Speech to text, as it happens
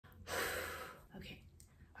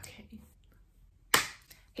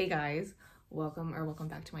Hey guys, welcome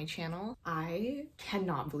back to my channel. I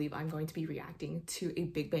cannot believe I'm going to be reacting to a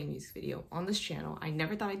Bigbang music video on this channel. I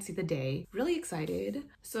never thought I'd see the day. Really excited.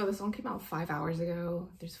 So the song came out 5 hours ago.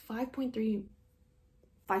 There's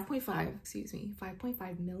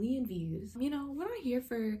 5.5 million views. You know, we're not here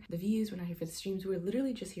for the views, we're not here for the streams, we're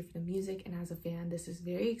literally just here for the music, and as a fan, this is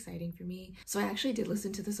very exciting for me. So I actually did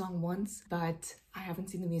listen to the song once, but I haven't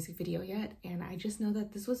seen the music video yet, and I just know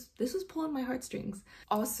that this was pulling my heartstrings.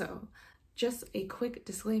 Also, just a quick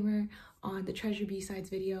disclaimer on the Treasure B-Sides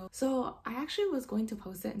video. So I actually was going to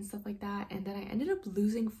post it and stuff like that, and then I ended up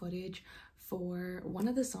losing footage for one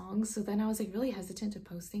of the songs, so then I was like really hesitant to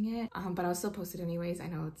posting it, but I'll still post it anyways. I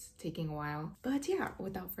know it's taking a while, but yeah,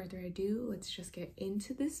 without further ado, let's just get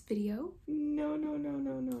into this video. No,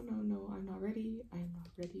 I'm not ready. I'm not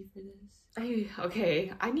ready for this.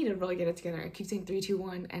 Okay, I need to really get it together. I keep saying 3, 2,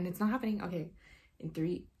 1 and it's not happening. Okay, in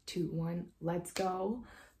 3, 2, 1, let's go.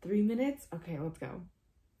 3 minutes. Okay, let's go.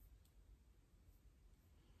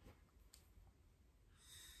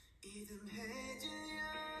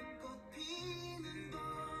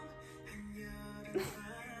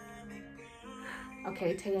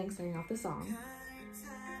 Okay, Taeyang starting off the song.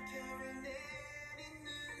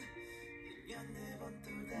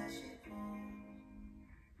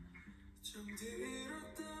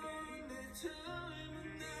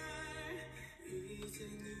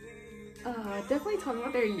 Definitely talking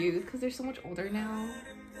about their youth because they're so much older now.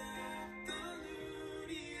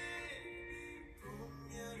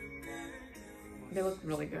 They look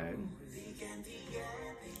really good.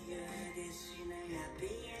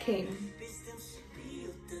 King.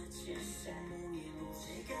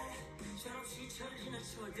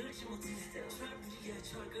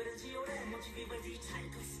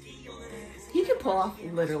 He can pull off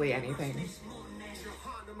literally anything.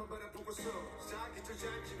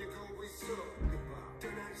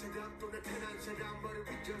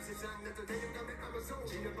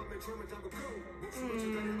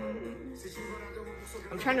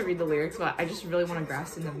 I'm trying to read the lyrics, but I just really want to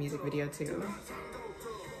grasp in the music video too.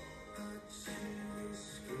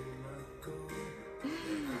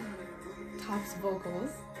 Top's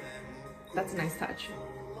vocals. That's a nice touch.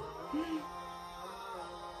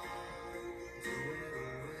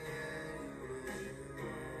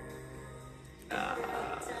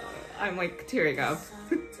 I'm like tearing up.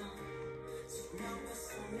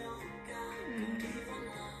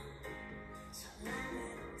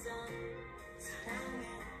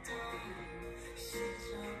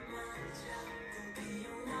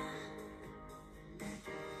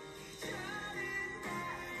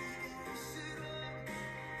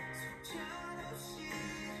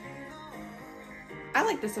 I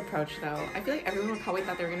like this approach though. I feel like everyone probably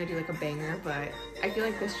thought they were gonna do like a banger, but I feel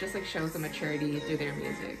like this just like shows the maturity through their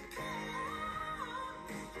music.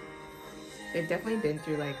 They've definitely been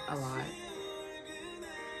through like a lot.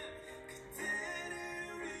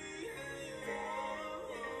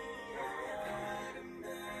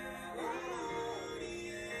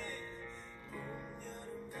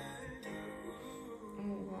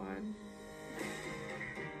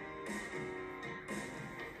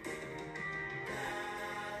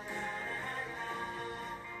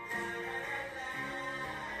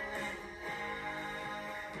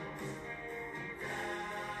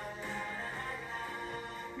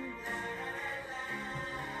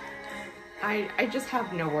 I just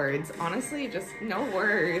have no words. Honestly, just no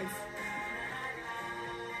words.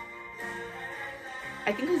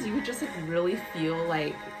 I think because you would just like really feel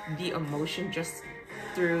like the emotion just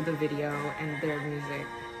through the video and their music.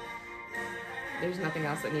 There's nothing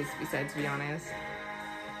else that needs to be said, to be honest.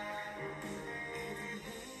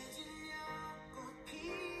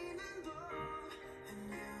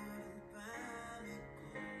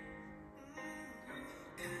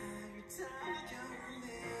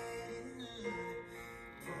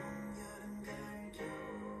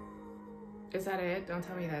 Is that it? Don't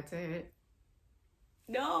tell me that's it.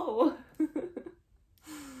 No!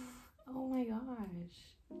 Oh my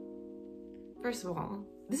gosh. First of all,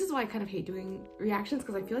 this is why I kind of hate doing reactions,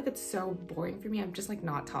 because I feel like it's so boring for me. I'm just like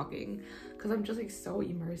not talking because I'm just like so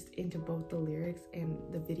immersed into both the lyrics and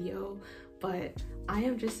the video. But I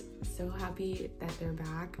am just so happy that they're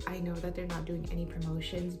back. I know that they're not doing any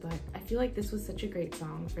promotions, but I feel like this was such a great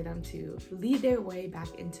song for them to lead their way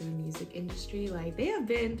back into the music industry. Like, they have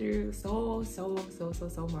been through so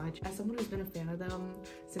much. As someone who's been a fan of them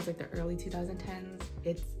since like the early 2010s,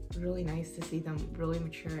 it's really nice to see them really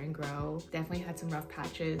mature and grow. Definitely had some rough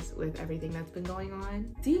patches with everything that's been going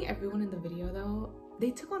on. Seeing everyone in the video though, they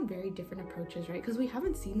took on very different approaches, right? Because we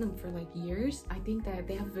haven't seen them for like years. I think that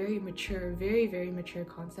they have very mature, very mature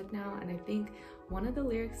concept now. And I think one of the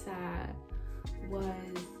lyrics that was,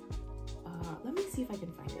 let me see if I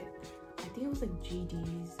can find it. I think it was like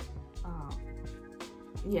GD's,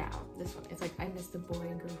 yeah, this one. It's like, I miss the boy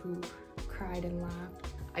and girl who cried and laughed.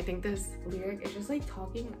 I think this lyric is just like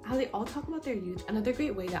talking how they all talk about their youth. Another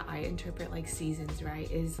great way that I interpret like seasons, right,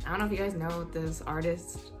 is, I don't know if you guys know this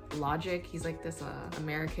artist Logic. He's like this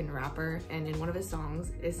American rapper, and in one of his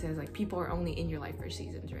songs it says like people are only in your life for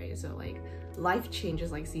seasons, right? So like life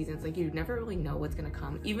changes like seasons. Like you never really know what's gonna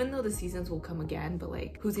come, even though the seasons will come again, but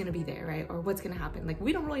like who's gonna be there, right? Or what's gonna happen, like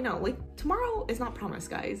we don't really know. Like tomorrow is not promised,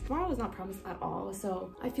 guys. Tomorrow is not promised at all.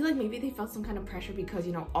 So I feel like maybe they felt some kind of pressure because,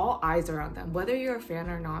 you know, all eyes are on them, whether you're a fan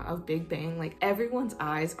or not of Big Bang. Like everyone's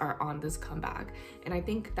eyes are on this comeback, and I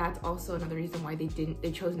think that's also another reason why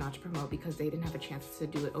they chose not to promote, because they didn't have a chance to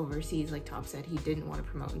do it overseas. Like Top said, he didn't want to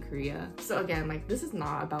promote in Korea. So again, like this is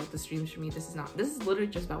not about the streams for me. This is literally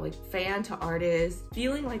just about like fan to artist,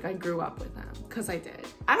 feeling like I grew up with them, because I did.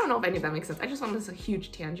 I don't know if any of that makes sense. I just went on this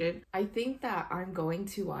huge tangent. I think that I'm going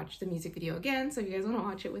to watch the music video again, so if you guys want to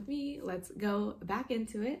watch it with me, let's go back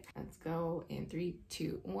into it. Let's go in 3,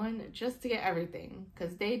 2, 1, just to get everything,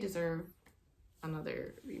 because they deserve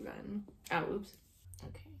another rerun. Oh, oops.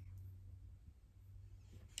 Okay.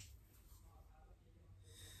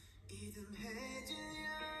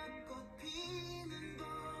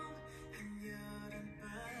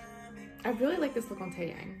 I really like this look on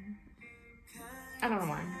Taeyang. I don't know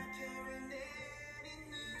why.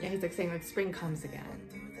 Yeah, he's like saying like spring comes again.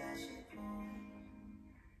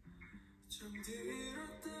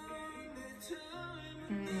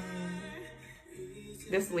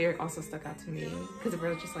 This lyric also stuck out to me because it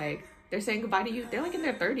was just like, they're saying goodbye to you. They're like in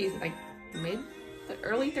their 30s, like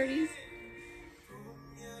early 30s.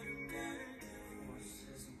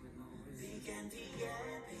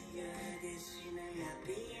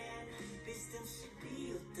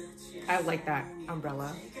 I like that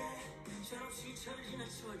umbrella.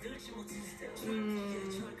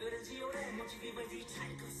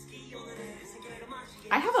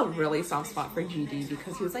 I have a really soft spot for GD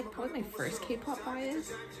because he was like probably my first K-pop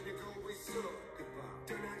bias.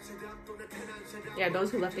 Yeah,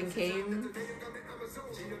 those who left and came.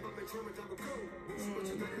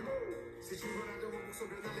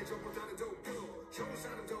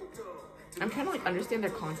 I'm trying to like understand their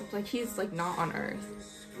concept. Like he's like not on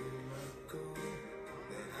Earth.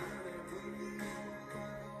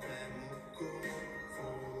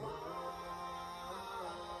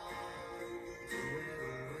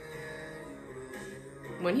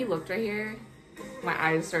 When he looked right here, my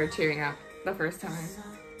eyes started tearing up the first time.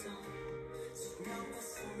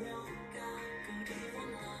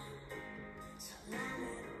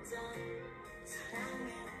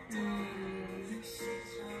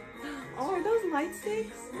 Oh, are those light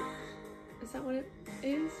sticks? Is that what it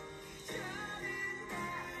is?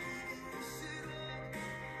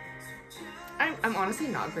 I'm honestly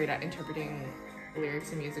not great at interpreting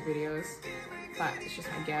lyrics in music videos, but it's just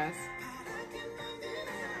my guess.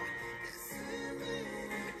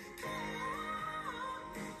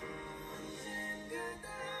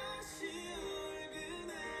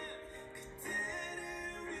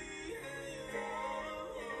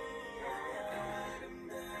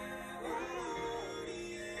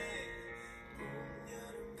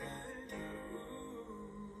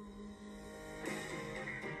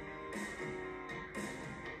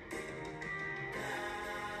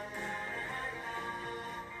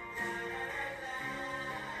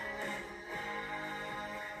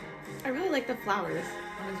 I really like the flowers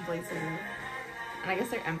on his blazer. And I guess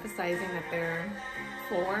they're emphasizing that they're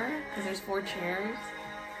 4, because there's 4 chairs.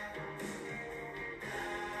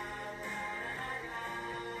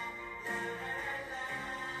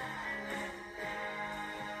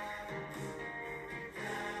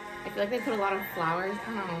 I feel like they put a lot of flowers.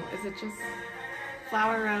 I don't know, is it just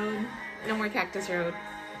Flower Road? No more Cactus Road.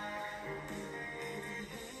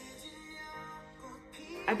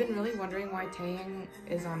 I've been really wondering why Taeyang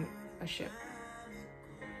is on a ship.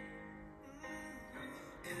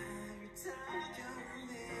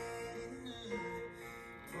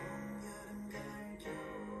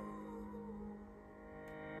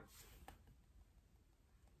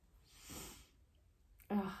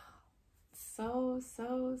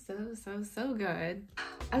 So good.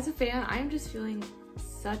 As a fan, I am just feeling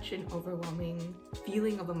such an overwhelming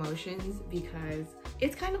feeling of emotions because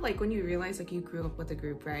it's kind of like when you realize like you grew up with a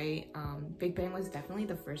group, right? Big Bang was definitely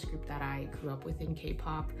the first group that I grew up with in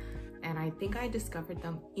K-pop, and I think I discovered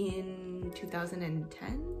them in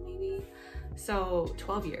 2010 maybe, so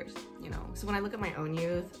 12 years, you know. So when I look at my own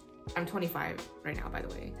youth, I'm 25 right now, by the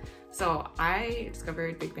way, so I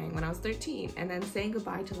discovered Big Bang when I was 13, and then saying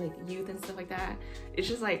goodbye to like youth and stuff like that, it's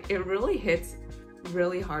just like it really hits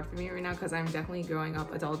really hard for me right now, because I'm definitely growing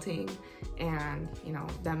up, adulting, and you know,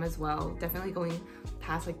 them as well, definitely going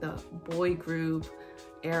past like the boy group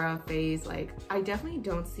era phase. Like I definitely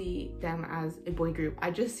don't see them as a boy group,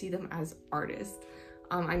 I just see them as artists.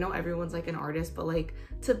 I know everyone's like an artist, but like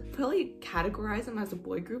to really categorize them as a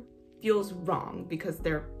boy group feels wrong, because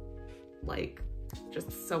they're like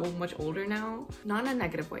just so much older now. Not in a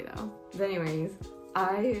negative way though. But anyways,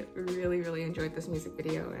 I really enjoyed this music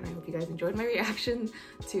video, and I hope you guys enjoyed my reaction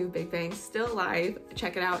to Big Bang Still Alive.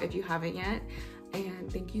 Check it out if you haven't yet,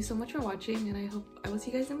 and thank you so much for watching, and I hope I will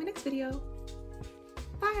see you guys in my next video.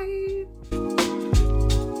 Bye!